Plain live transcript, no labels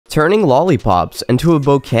turning lollipops into a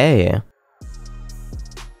bouquet.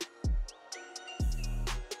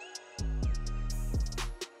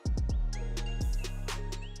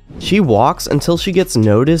 She walks until she gets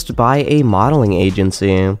noticed by a modeling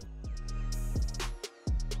agency.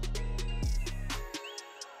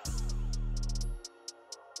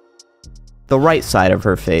 The right side of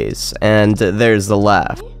her face, and there's the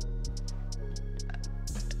left.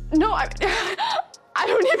 No, I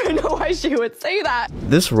don't even know why she would say that.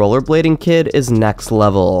 This rollerblading kid is next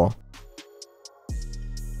level.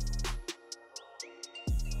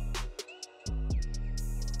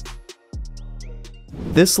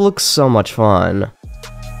 This looks so much fun.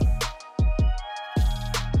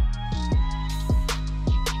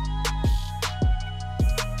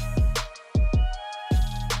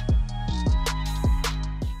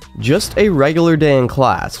 Just a regular day in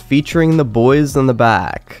class, featuring the boys in the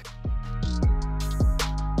back.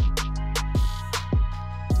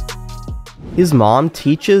 His mom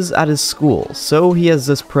teaches at his school, so he has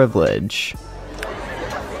this privilege.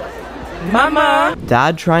 Mama!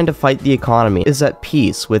 Dad, trying to fight the economy, is at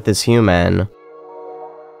peace with his human.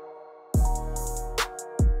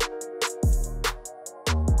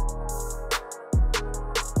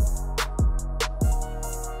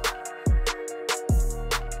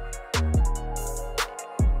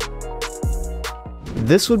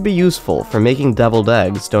 This would be useful for making deviled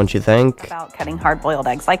eggs, don't you think? About cutting hard-boiled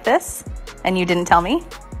eggs like this, and you didn't tell me?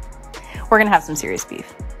 We're gonna have some serious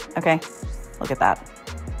beef, okay? Look at that.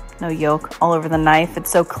 No yolk all over the knife.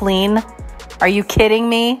 It's so clean. Are you kidding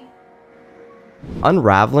me?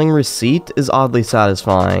 Unraveling receipt is oddly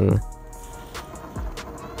satisfying.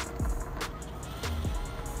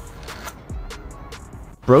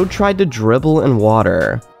 Bro tried to dribble in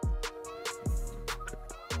water.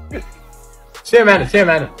 See you, Amanda. See you,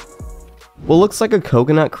 Amanda. What looks like a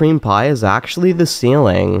coconut cream pie is actually the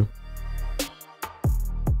ceiling.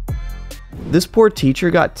 This poor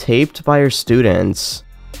teacher got taped by her students.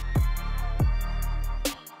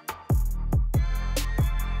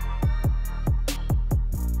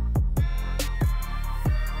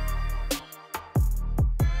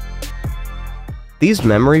 These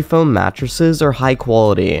memory foam mattresses are high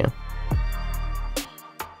quality.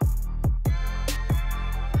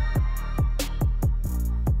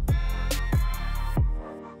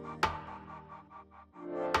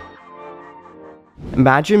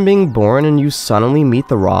 Imagine being born and you suddenly meet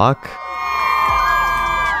The Rock.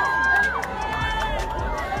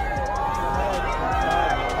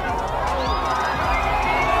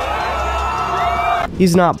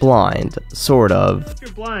 He's not blind, sort of.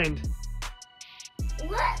 You're blind.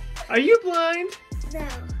 What? Are you blind? No.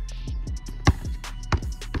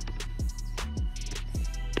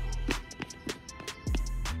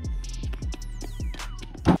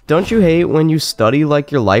 Don't you hate when you study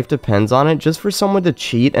like your life depends on it just for someone to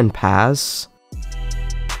cheat and pass?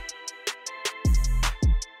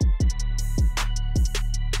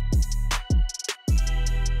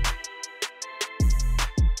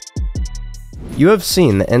 You have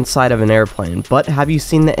seen the inside of an airplane, but have you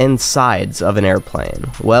seen the insides of an airplane?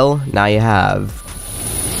 Well, now you have.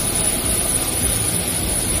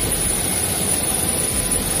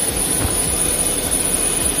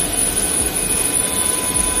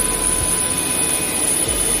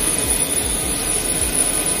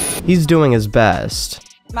 He's doing his best.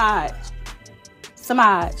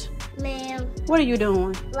 Samaj, Ma'am, what are you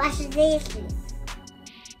doing? wash the dishes.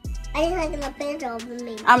 I just taking a picture of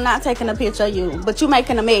me. I'm not taking a picture of you, but you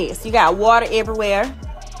making a mess. You got water everywhere.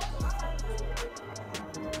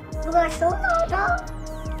 You got shoes on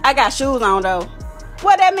though? I got shoes on though.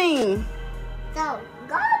 What that mean? So,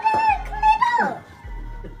 go there and clean up.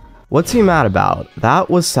 What's he mad about? That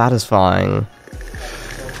was satisfying.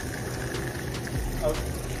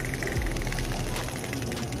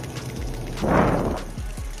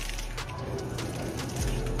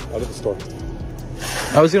 Out of the store.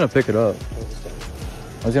 I was gonna pick it up.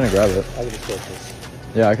 I was gonna grab it. Out of the store, please.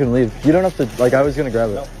 Yeah, I can leave. You don't have to, like, I was gonna grab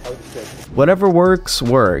it. No, out of the store. Whatever works,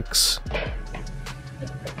 works.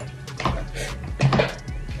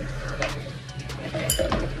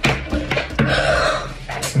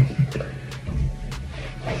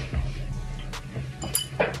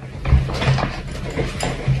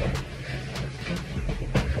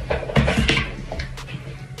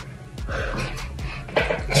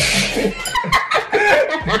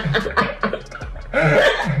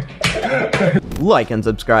 Like and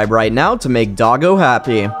subscribe right now to make Doggo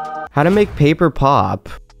happy. How to make paper pop.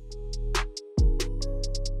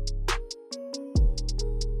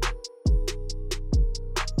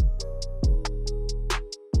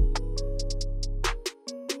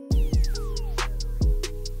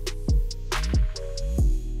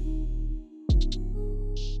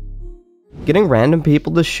 getting random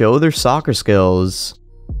people to show their soccer skills.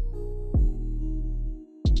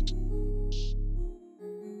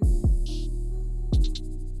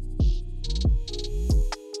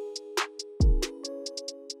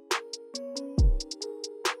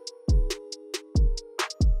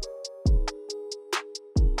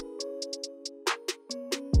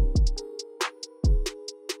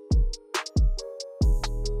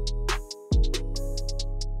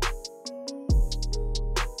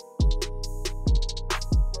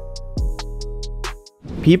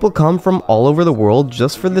 People come from all over the world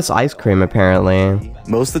just for this ice cream, apparently.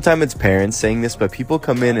 Most of the time it's parents saying this, but people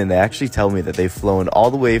come in and they actually tell me that they've flown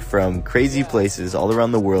all the way from crazy places all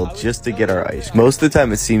around the world just to get our ice cream. Most of the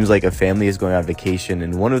time it seems like a family is going on vacation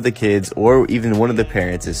and one of the kids or even one of the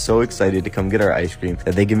parents is so excited to come get our ice cream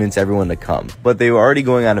that they convince everyone to come. But they were already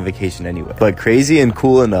going on a vacation anyway. But crazy and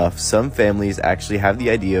cool enough, some families actually have the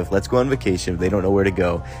idea of let's go on vacation, but they don't know where to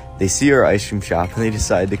go. They see our ice cream shop and they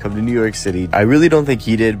decide to come to New York City. I really don't think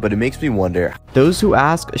he did, but it makes me wonder. Those who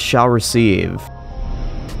ask shall receive.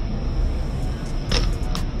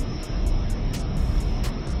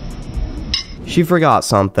 She forgot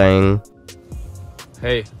something.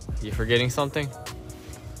 Hey, you forgetting something?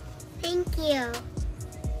 Thank you.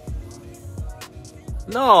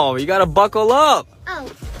 No, you gotta buckle up. Oh.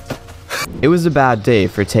 It was a bad day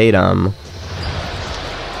for Tatum.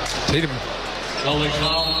 Tatum. Kelly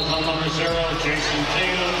Collins on number 0, Jason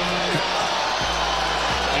Tatum.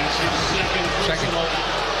 That's his second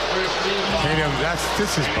first team. Tatum,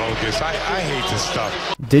 this is bogus. I hate this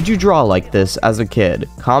stuff. Did you draw like this as a kid?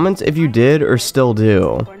 Comment if you did or still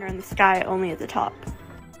do. Corner in the sky, only at the top.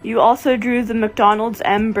 You also drew the McDonald's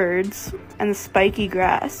M birds and the spiky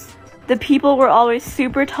grass. The people were always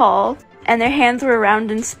super tall, and their hands were round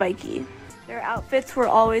and spiky. Their outfits were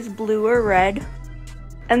always blue or red,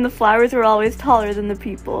 and the flowers were always taller than the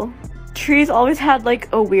people. Trees always had like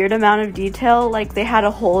a weird amount of detail, like they had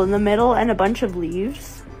a hole in the middle and a bunch of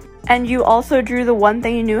leaves. And you also drew the one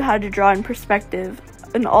thing you knew how to draw in perspective,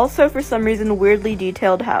 and also for some reason weirdly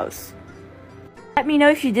detailed house. Let me know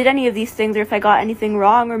if you did any of these things or if I got anything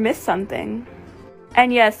wrong or missed something.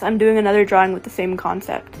 And yes, I'm doing another drawing with the same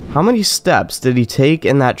concept. How many steps did he take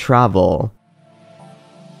in that travel?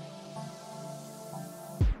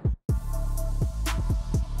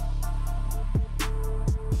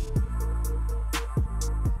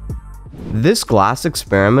 This glass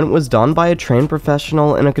experiment was done by a trained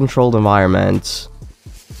professional in a controlled environment.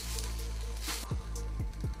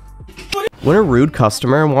 When a rude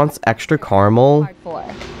customer wants extra caramel,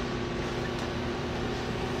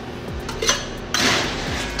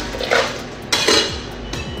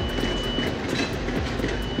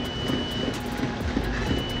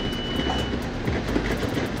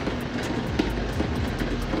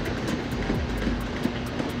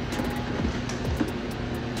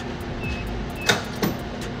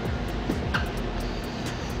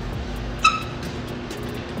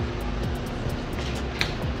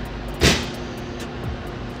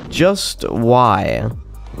 just why?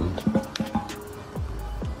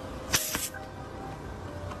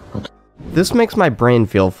 This makes my brain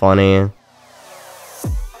feel funny.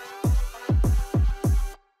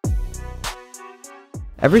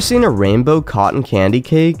 Ever seen a rainbow cotton candy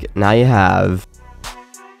cake? Now you have.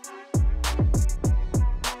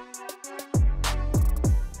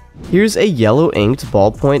 Here's a yellow inked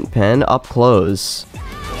ballpoint pen up close.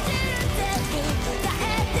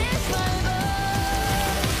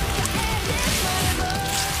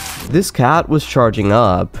 This cat was charging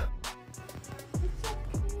up.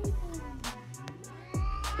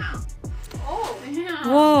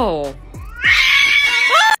 Whoa.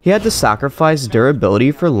 He had to sacrifice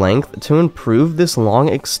durability for length to improve this long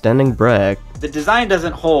extending brick. The design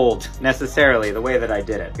doesn't hold necessarily the way that I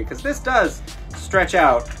did it, because this does stretch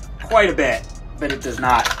out quite a bit, but it does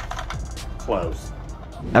not close.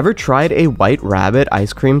 Ever tried a White Rabbit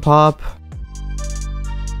ice cream pop?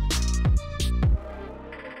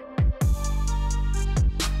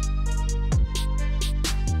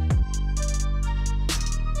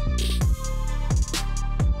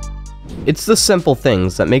 It's the simple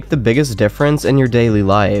things that make the biggest difference in your daily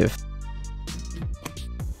life.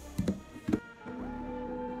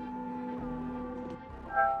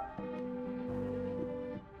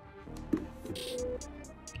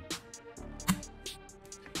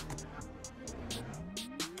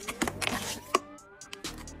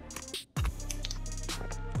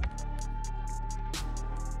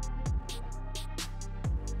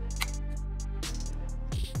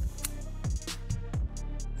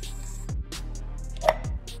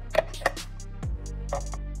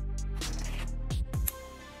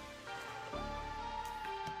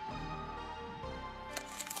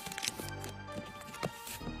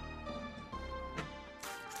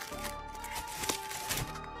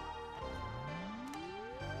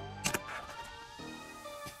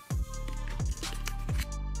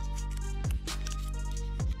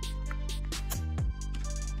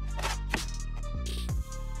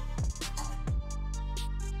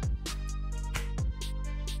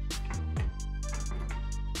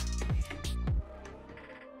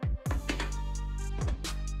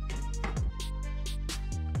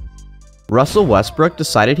 Russell Westbrook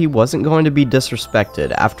decided he wasn't going to be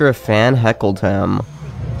disrespected after a fan heckled him.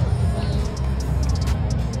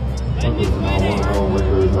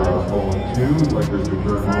 Lakers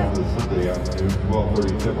return home this Sunday afternoon,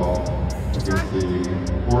 12:30 tip-off against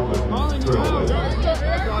the Portland Trail Blazers.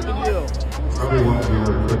 Everyone here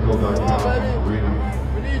at Crypto.com arena.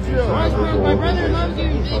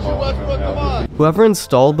 Whoever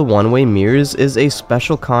installed the one-way mirrors is a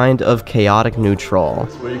special kind of chaotic neutral.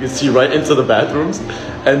 Where you can see right into the bathrooms,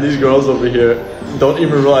 and these girls over here don't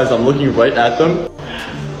even realize I'm looking right at them.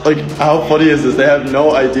 Like, how funny is this? They have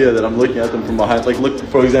no idea that I'm looking at them from behind. Like, look,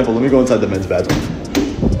 for example, let me go inside the men's bathroom.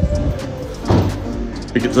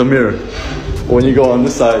 Like, it's a mirror. When you go on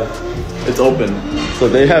this side, it's open. So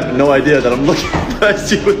they have no idea that I'm looking, but I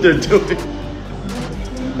see what they're doing.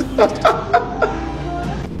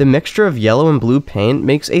 The mixture of yellow and blue paint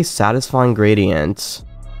makes a satisfying gradient.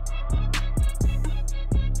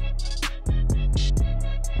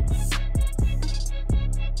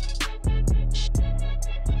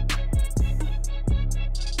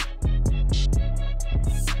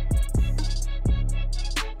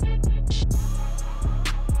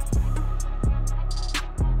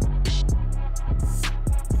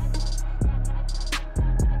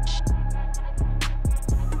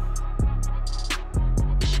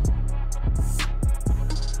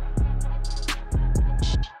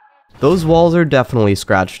 Those walls are definitely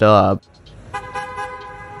scratched up.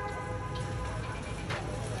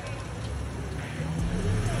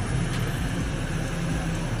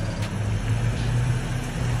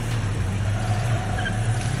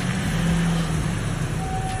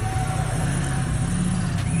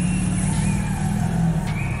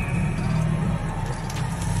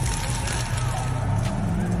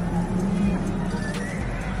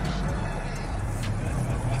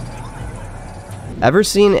 Ever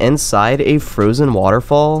seen inside a frozen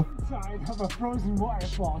waterfall? Inside of a frozen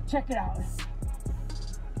waterfall. Check it out.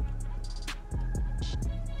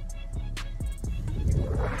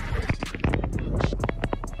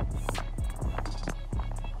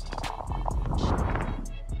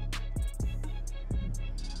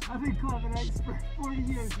 I've been climbing ice for 40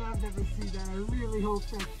 years and I've never seen that. I really hope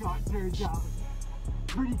that shot turns out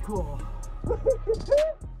pretty cool.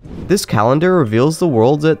 This calendar reveals the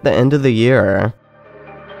worlds at the end of the year.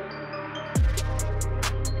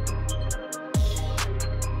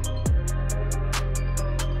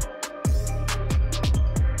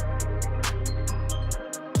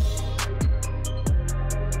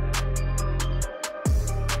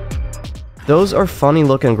 Those are funny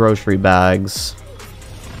looking grocery bags.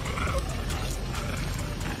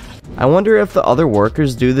 I wonder if the other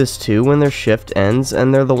workers do this too when their shift ends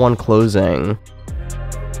and they're the one closing.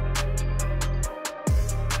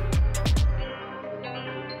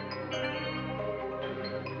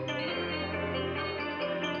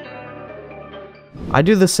 I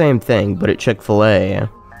do the same thing, but at Chick-fil-A.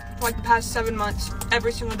 Like the past 7 months,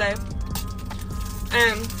 every single day.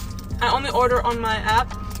 And I only order on my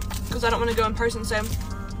app because I don't want to go in person and say,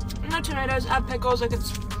 no tomatoes, add pickles, like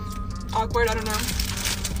it's awkward, I don't know.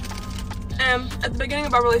 And at the beginning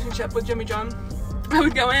of our relationship with Jimmy John, I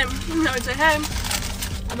would go in and I would say, hey,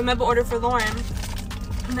 I have a mobile order for Lauren.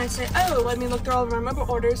 And I'd say, oh, let me look through all of our mobile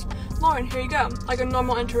orders. Lauren, here you go. Like a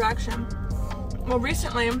normal interaction. Well,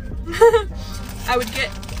 recently, I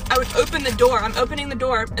would open the door. I'm opening the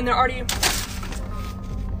door and they're already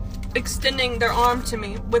extending their arm to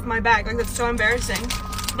me with my bag. Like, that's so embarrassing.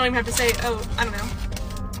 I don't even have to say, oh, I don't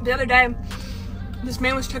know. The other day, this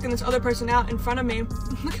man was checking this other person out in front of me.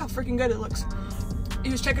 Look how freaking good it looks. He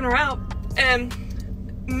was checking her out, and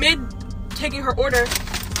mid taking her order,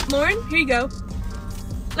 Lauren, here you go.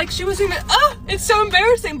 Like, she wasn't even, it's so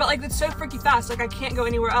embarrassing, but like, it's so freaky fast. Like, I can't go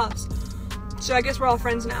anywhere else. So I guess we're all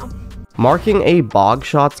friends now. Marking a Bog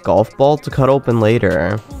Shots golf ball to cut open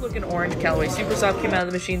later. Looking orange Callaway Super Soft came out of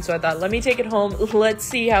the machine, so I thought, let me take it home, let's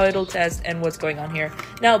see how it'll test and what's going on here.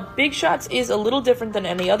 Now, Big Shots is a little different than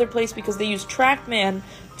any other place because they use TrackMan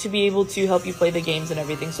to be able to help you play the games and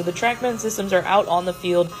everything. So the TrackMan systems are out on the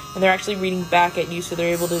field and they're actually reading back at you, so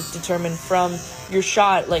they're able to determine from your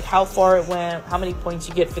shot, like how far it went, how many points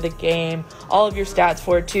you get for the game, all of your stats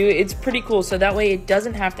for it too. It's pretty cool, so that way it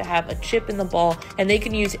doesn't have to have a chip in the ball and they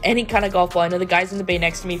can use any kind of golf ball. I know the guys in the bay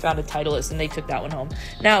next to me found a Titleist and they took that one home.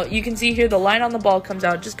 Now, you can see here the line on the ball comes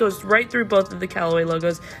out, just goes right through both of the Callaway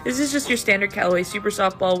logos. This is just your standard Callaway Super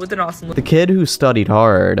Soft ball with an awesome look. The kid who studied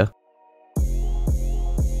hard.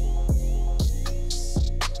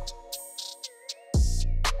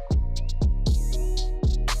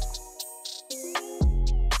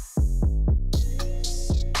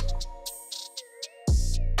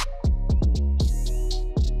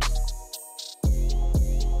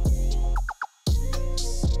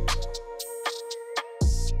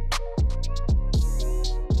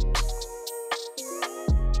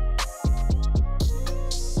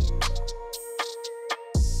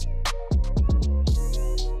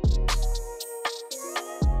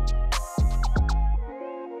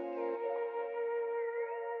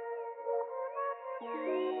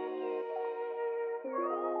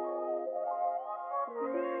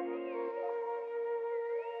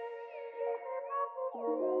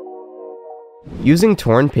 using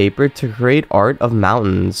torn paper to create art of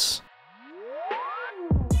mountains.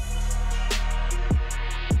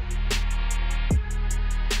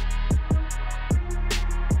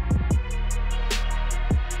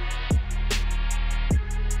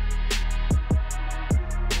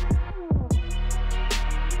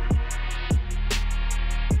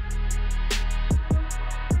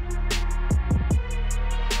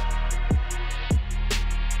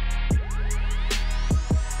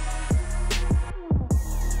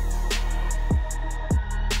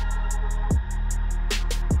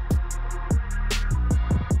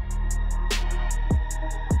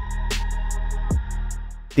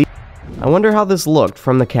 I wonder how this looked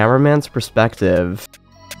from the cameraman's perspective.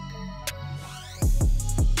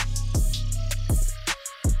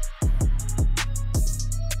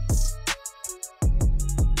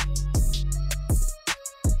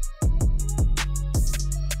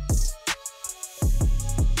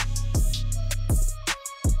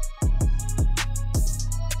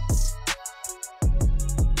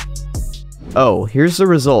 Oh, here's the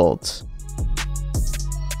result.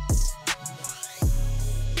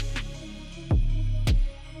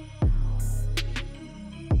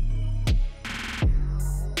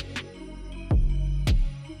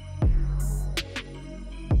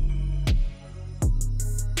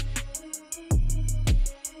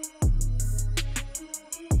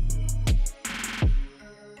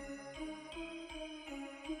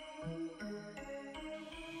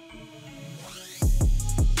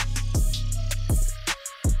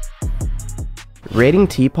 Rating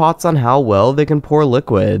teapots on how well they can pour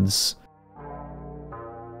liquids.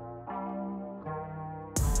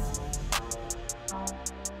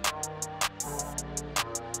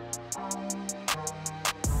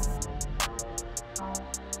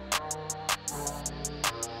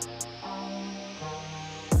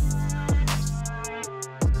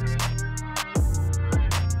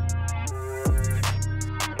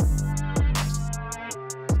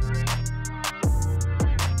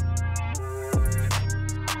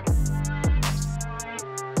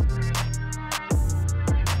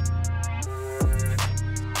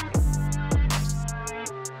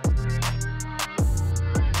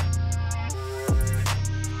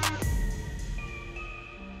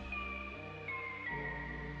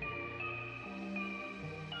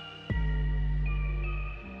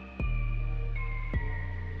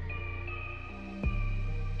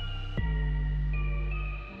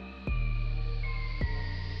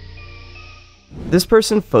 This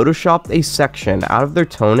person photoshopped a section out of their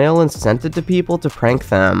toenail and sent it to people to prank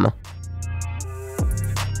them.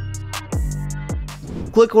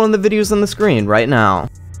 Click one of the videos on the screen right now.